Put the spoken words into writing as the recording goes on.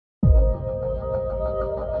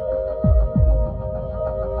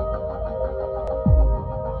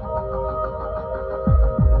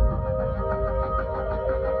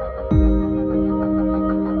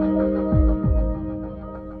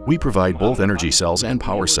We provide both energy cells and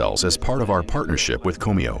power cells as part of our partnership with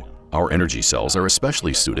Commeo. Our energy cells are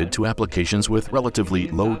especially suited to applications with relatively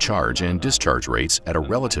low charge and discharge rates at a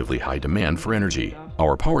relatively high demand for energy.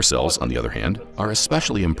 Our power cells, on the other hand, are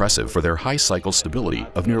especially impressive for their high cycle stability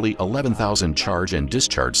of nearly 11,000 charge and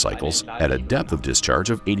discharge cycles at a depth of discharge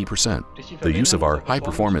of 80%. The use of our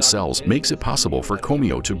high-performance cells makes it possible for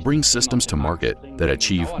Commeo to bring systems to market that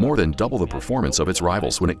achieve more than double the performance of its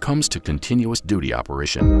rivals when it comes to continuous duty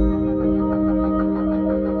operation.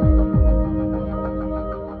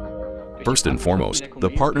 First and foremost,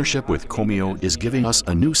 the partnership with Commeo is giving us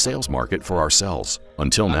a new sales market for our cells.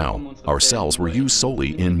 Until now, our cells were used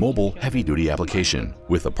solely in mobile heavy-duty application.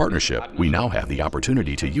 With the partnership, we now have the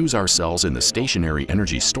opportunity to use our cells in the stationary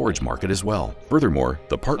energy storage market as well. Furthermore,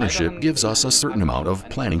 the partnership gives us a certain amount of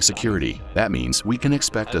planning security. That means we can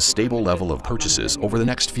expect a stable level of purchases over the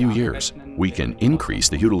next few years. We can increase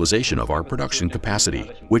the utilization of our production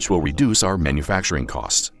capacity, which will reduce our manufacturing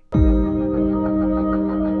costs.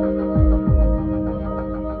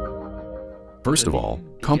 First of all,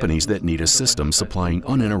 companies that need a system supplying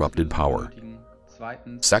uninterrupted power.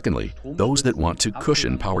 Secondly, those that want to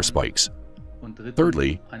cushion power spikes.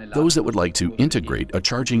 Thirdly, those that would like to integrate a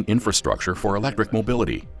charging infrastructure for electric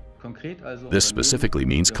mobility. This specifically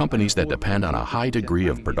means companies that depend on a high degree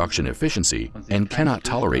of production efficiency and cannot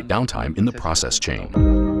tolerate downtime in the process chain.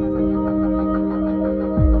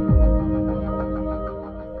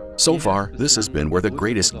 So far, this has been where the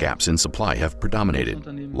greatest gaps in supply have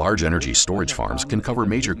predominated. Large energy storage farms can cover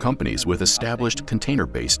major companies with established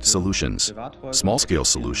container-based solutions. Small-scale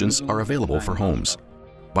solutions are available for homes.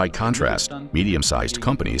 By contrast, medium-sized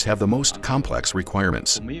companies have the most complex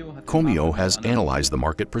requirements. Commeo has analyzed the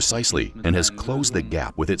market precisely and has closed the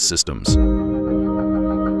gap with its systems.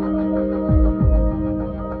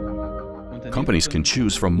 Companies can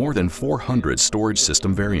choose from more than 400 storage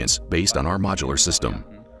system variants based on our modular system.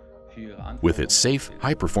 With its safe,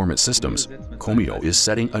 high-performance systems, Commeo is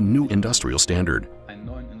setting a new industrial standard.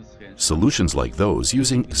 Solutions like those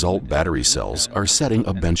using XALT battery cells are setting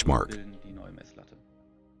a benchmark.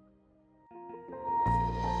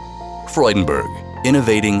 Freudenberg,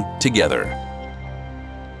 innovating together.